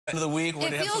End of the week, we're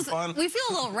going to have some fun. We feel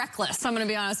a little reckless, I'm going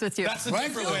to be honest with you. That's a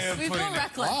different way of putting it. We feel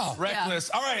reckless. Wow.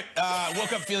 Reckless. Yeah. All right,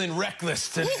 woke up feeling reckless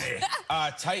today.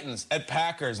 Titans at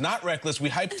Packers. Not reckless. We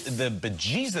hyped the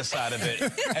bejesus out of it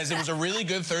as it was a really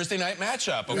good Thursday night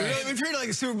matchup. Okay? We treated it like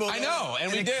a Super Bowl. I know,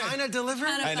 and we did. Kind of delivered.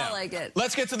 Kind of felt like it.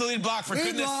 Let's get to the lead block, for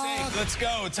goodness sake. Let's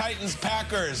go. Titans,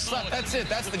 Packers. That's it.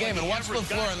 That's the game. And watch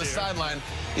LaFleur on the sideline.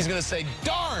 He's going to say,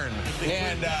 darn.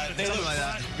 And they look like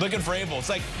that. Looking for Abel. It's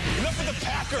like, enough of the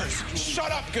Packers.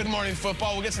 Shut up, Good Morning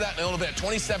Football. We'll get to that in a little bit.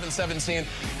 27-17.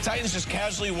 Titans just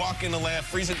casually walk into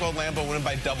freezing cold Lambeau, winning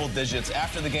by double digits.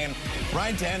 After the game,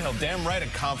 Ryan Tannehill, damn right, a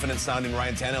confident-sounding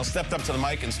Ryan Tannehill, stepped up to the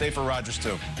mic and stayed for Rodgers,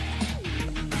 too.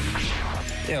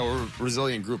 Yeah, we're a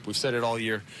resilient group. We've said it all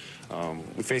year.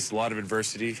 We faced a lot of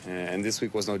adversity, and this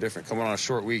week was no different. Coming on a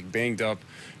short week, banged up,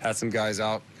 had some guys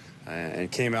out,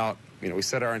 and came out. You know, we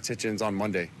set our intentions on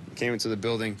Monday. Came into the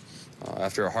building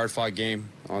after a hard-fought game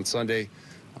on Sunday.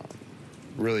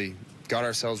 Really got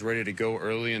ourselves ready to go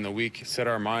early in the week, set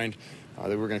our mind that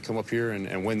we were going to come up here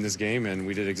and win this game, and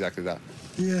we did exactly that.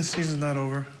 Yeah, season's not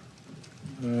over.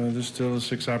 There's still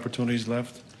 6 opportunities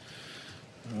left.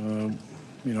 You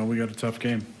know, we got a tough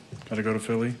game. Got to go to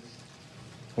Philly.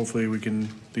 Hopefully we can,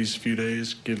 these few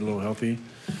days, get a little healthy,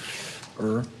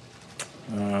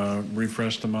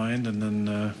 refresh the mind, and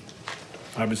then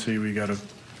obviously we got to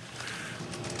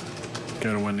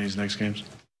win these next games.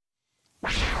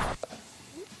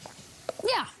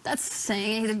 Yeah, that's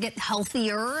saying to get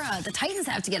healthier. The Titans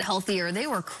have to get healthier. They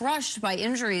were crushed by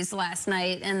injuries last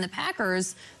night, and the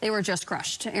Packers, they were just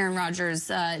crushed. Aaron Rodgers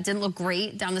didn't look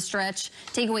great down the stretch.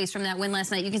 Takeaways from that win last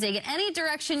night. You can take it any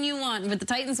direction you want, but the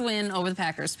Titans win over the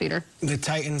Packers, Peter. The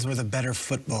Titans were the better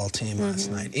football team last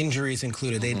night. Injuries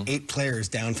included. They had 8 players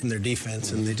down from their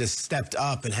defense, and they just stepped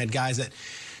up and had guys that...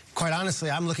 Quite honestly,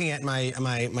 I'm looking at my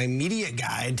media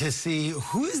guide to see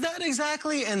who is that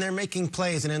exactly, and they're making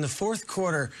plays. And in the fourth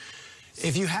quarter,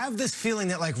 if you have this feeling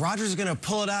that, like, Rodgers is going to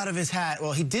pull it out of his hat,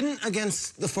 well, he didn't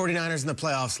against the 49ers in the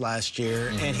playoffs last year,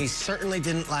 and he certainly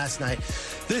didn't last night.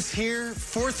 This here,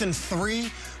 4th and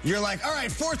 3, you're like, all right,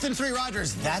 4th and 3,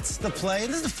 Rodgers. That's the play.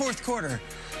 This is the fourth quarter,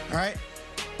 all right?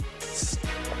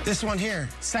 This one here,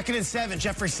 2nd and 7,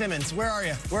 Jeffrey Simmons. Where are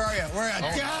you? Where are you? Where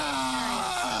are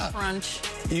you? Crunch.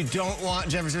 You don't want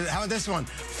Jefferson. How about this one?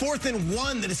 4th and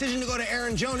 1, the decision to go to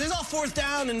Aaron Jones. This is all 4th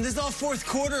down, and this is all 4th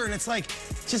quarter, and it's like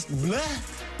just bleh,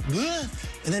 bleh.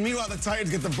 And then meanwhile, the Titans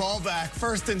get the ball back.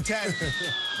 1st and 10.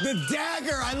 The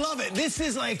dagger, I love it. This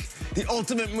is like the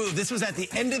ultimate move. This was at the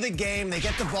end of the game. They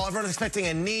get the ball. Everyone's expecting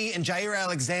a knee, and Jair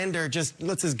Alexander just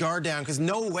lets his guard down because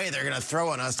no way they're going to throw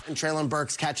on us. And Treylon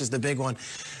Burks catches the big one.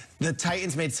 The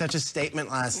Titans made such a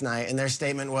statement last night, and their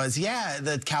statement was, yeah,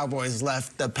 the Cowboys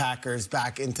left the Packers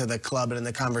back into the club and in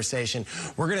the conversation.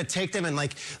 We're going to take them and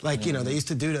like you know, they used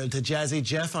to do to Jazzy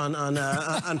Jeff on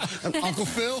Uncle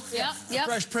Phil. Yep.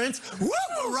 Fresh Prince. Woo!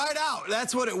 Right out.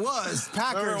 That's what it was.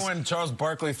 Packers. Remember when Charles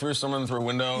Barkley threw someone through a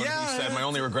window and he said, my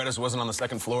only regret is it wasn't on the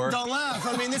 2nd floor? Don't laugh.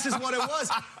 I mean, this is what it was.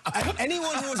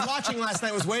 Anyone who was watching last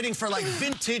night was waiting for, like,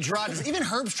 vintage Rodgers. Even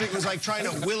Herb Street was, like, trying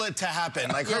to will it to happen.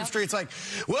 Like, Herb Street's like,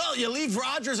 well, you leave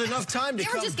Rodgers enough time to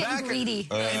come back. They were just getting greedy,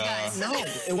 guys. No,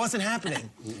 it wasn't happening.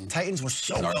 Titans were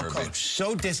so well coached,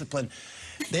 so disciplined.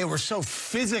 They were so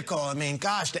physical. I mean,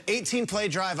 gosh, the 18-play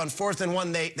drive on 4th and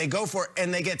 1, they go for it,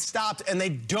 and they get stopped, and they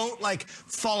don't, like,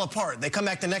 fall apart. They come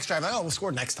back the next drive, like, oh, we'll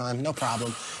score next time, no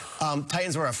problem.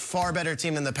 Titans were a far better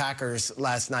team than the Packers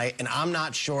last night, and I'm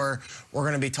not sure we're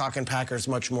going to be talking Packers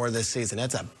much more this season.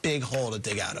 That's a big hole to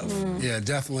dig out of. Yeah,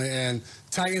 definitely. And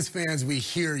Titans fans, we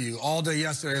hear you. All day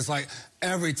yesterday, it's like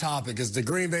every topic is the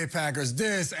Green Bay Packers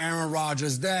this, Aaron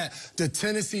Rodgers that. The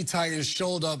Tennessee Titans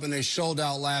showed up, and they showed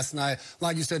out last night.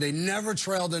 Like you said, they never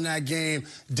trailed in that game.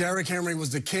 Derrick Henry was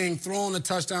the king, throwing the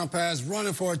touchdown pass,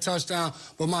 running for a touchdown.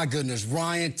 But my goodness,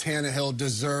 Ryan Tannehill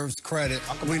deserves credit.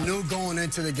 We knew going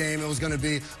into the game it was going to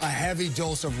be a heavy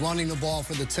dose of running the ball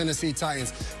for the Tennessee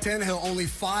Titans. Tannehill, only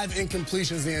 5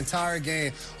 incompletions the entire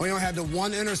game. We only had the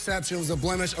 1 interception. It was a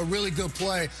blemish, a really good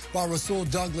play by Rasul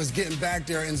Douglas getting back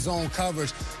there in zone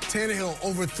coverage. Tannehill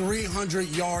over 300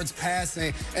 yards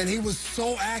passing, and he was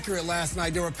so accurate last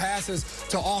night. There were passes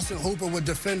to Austin Hooper with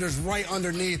defenders right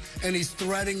underneath, and he's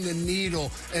threading the needle.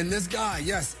 And this guy,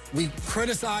 yes, we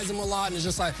criticize him a lot, and it's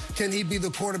just like, can he be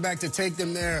the quarterback to take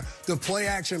them there? The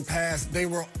play-action pass, they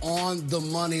were on the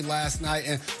money last night,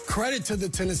 and credit to the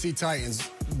Tennessee Titans.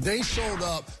 they showed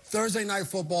up Thursday Night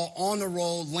Football on the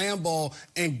road, Lambeau,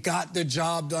 and got the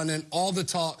job done. And all the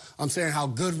talk, I'm saying how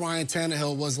good Ryan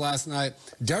Tannehill was last night.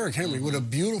 Derrick Henry with a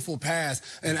beautiful pass.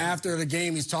 And after the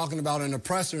game, he's talking about it in the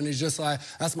presser, and he's just like,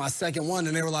 that's my second one.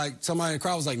 And they were like, somebody in the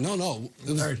crowd was like, no, it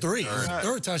was three. It was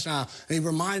third touchdown. And he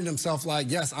reminded himself, like,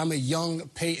 yes, I'm a young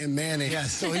Peyton Manning.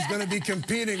 Yes. So he's going to be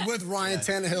competing with Ryan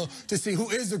Tannehill to see who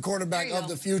is the quarterback of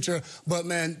the future. But,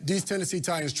 man, these Tennessee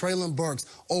Titans, Treylon Burks,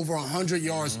 over 100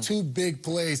 yards, 2 big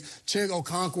plays. Chig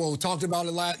Okonkwo talked about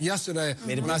it yesterday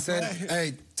when I said,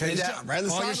 hey, take a shot, right?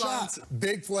 Call your shot.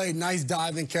 Big play, nice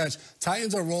dive and catch.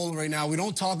 Titans are rolling right now. We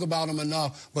don't talk about them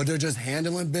enough, but they're just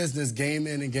handling business game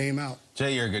in and game out.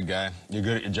 Jay, you're a good guy. You're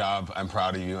good at your job. I'm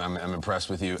proud of you. I'm impressed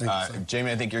with you.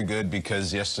 Jamie, I think you're good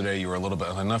because yesterday you were a little bit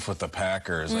enough with the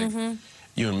Packers. Like,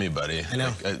 you and me, buddy. I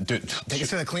know. Dude, take us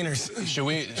to the cleaners. Should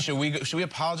we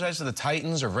apologize to the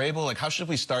Titans or Vrabel? Like, how should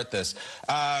we start this?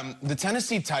 The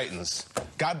Tennessee Titans,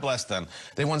 God bless them.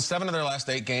 They won 7 of their last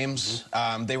 8 games.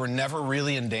 They were never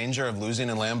really in danger of losing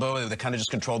in Lambeau. They kind of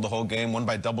just controlled the whole game, won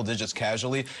by double digits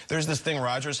casually. There's this thing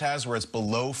Rodgers has where it's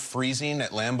below freezing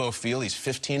at Lambeau Field. He's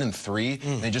 15-3.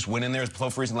 And they just went in there. It was below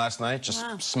freezing last night. Just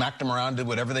smacked them around, did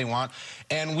whatever they want.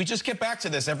 And we just get back to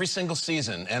this every single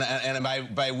season. And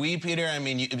by we, Peter, I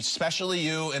mean, especially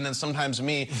you, and then sometimes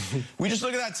me, we just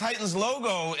look at that Titans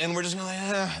logo, and we're just going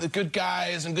like, the good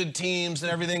guys and good teams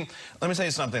and everything. Let me tell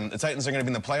you something. The Titans are going to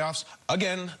be in the playoffs.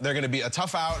 Again, they're going to be a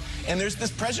tough out, and there's this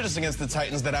prejudice against the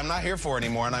Titans that I'm not here for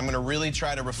anymore, and I'm going to really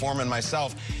try to reform in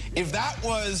myself. If that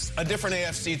was a different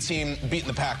AFC team beating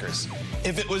the Packers,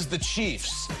 if it was the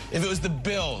Chiefs, if it was the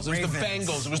Bills, it was the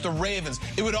Bengals, it was the Ravens,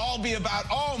 it would all be about,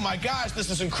 oh my gosh, this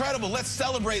is incredible. Let's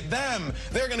celebrate them.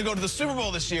 They're going to go to the Super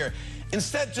Bowl this year.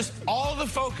 Instead, just all the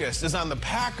focus is on the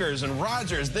Packers and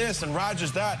Rodgers this and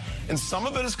Rodgers that. And some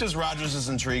of it is because Rodgers is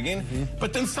intriguing,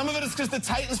 but then some of it is because the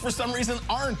Titans, for some reason,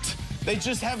 aren't. They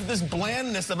just have this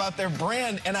blandness about their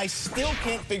brand, and I still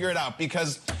can't figure it out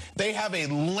because they have a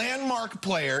landmark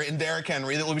player in Derrick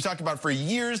Henry that we'll be talking about for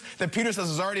years that Peter says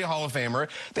is already a Hall of Famer.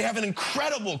 They have an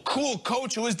incredible, cool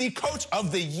coach who is the coach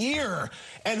of the year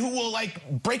and who will,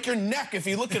 like, break your neck if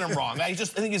you look at him wrong. I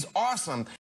think he's awesome.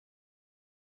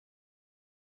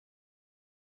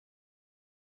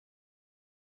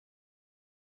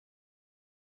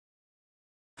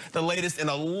 The latest in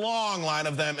a long line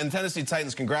of them. And Tennessee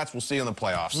Titans, congrats. We'll see you in the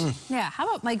playoffs. Yeah, how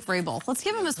about Mike Vrabel? Let's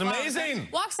give him a spot. It's amazing.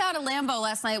 Walks out of Lambeau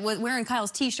last night wearing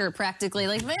Kyle's T-shirt practically.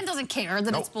 Like, the man doesn't care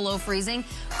that it's below freezing.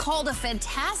 Called a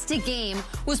fantastic game.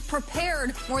 Was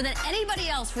prepared more than anybody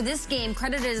else for this game.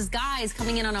 Credited his guys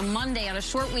coming in on a Monday on a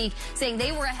short week, saying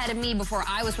they were ahead of me before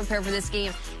I was prepared for this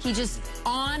game. He just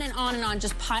on and on and on,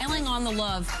 just piling on the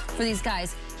love for these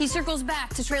guys. He circles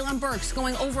back to Treylon Burks,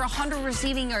 going over 100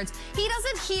 receiving yards. He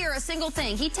doesn't hear a single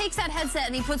thing. He takes that headset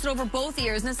and he puts it over both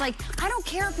ears. And it's like, I don't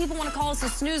care if people want to call us a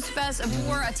snooze fest, a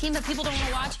bore, a team that people don't want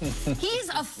to watch. He's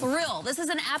a thrill. This is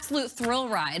an absolute thrill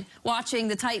ride watching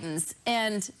the Titans.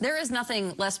 And there is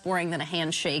nothing less boring than a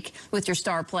handshake with your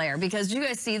star player. Because did you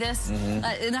guys see this?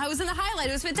 And I was in the highlight.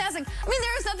 It was fantastic. I mean,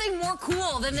 there is nothing more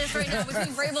cool than this right now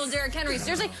between Vrabel and Derrick Henry.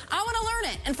 Seriously, I want to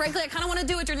learn it. And frankly, I kind of want to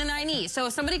do it during the 9E. So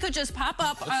if somebody could just pop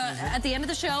up at the end of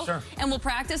the show, and we'll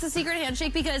practice a secret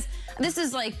handshake, because this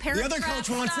is like parent the other coach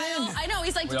wants style. in. I know.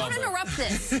 He's like, don't interrupt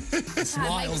this.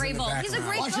 Mike Vrabel. He's a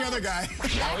great Watch coach. the other guy.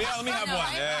 Oh, yeah, let me have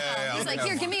one. Yeah, He's like,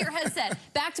 here, give me your headset.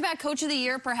 Back-to-back coach of the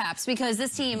year, perhaps, because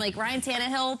this team, like Ryan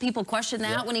Tannehill, people questioned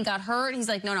that when he got hurt. He's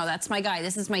like, no, that's my guy.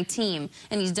 This is my team.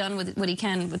 And he's done what he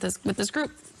can with this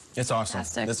group. It's awesome.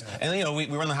 And, you know, we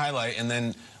were in the highlight, and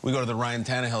then we go to the Ryan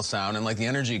Tannehill sound, and, like, the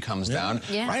energy comes down.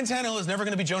 Ryan Tannehill is never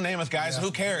going to be Joe Namath, guys.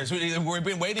 Who cares? We've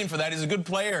been waiting for that. He's a good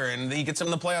player, and he gets him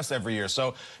in the playoffs every year.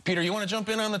 So, Peter, you want to jump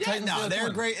in on the Titans? No, they're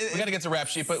great. We got to get to rap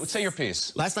sheet, but say your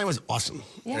piece. Last night was awesome.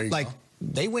 Like,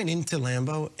 they went into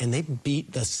Lambeau and they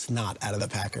beat the snot out of the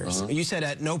Packers. You said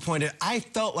at no point, I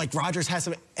felt like Rodgers had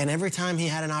some, and every time he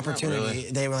had an opportunity,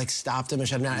 they were like stopped him and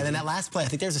shut him down. And then that last play, I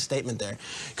think there's a statement there,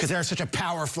 because they're such a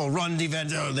powerful run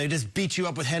defense. They just beat you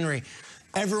up with Henry.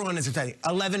 Everyone is attacking.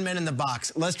 11 men in the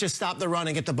box. Let's just stop the run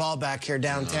and get the ball back here,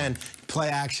 down 10. Play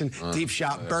action, deep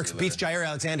shot. Burks beats Jair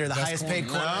Alexander, the highest paid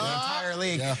corner in the entire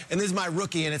league. And this is my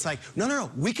rookie, and it's like, no,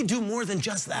 we can do more than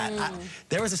just that.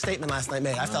 There was a statement last night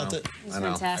made. I felt it. It's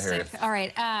fantastic. All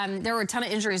right. There were a ton of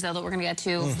injuries, though, that we're going to get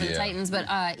to for the Titans, but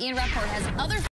Ian Rappaport has other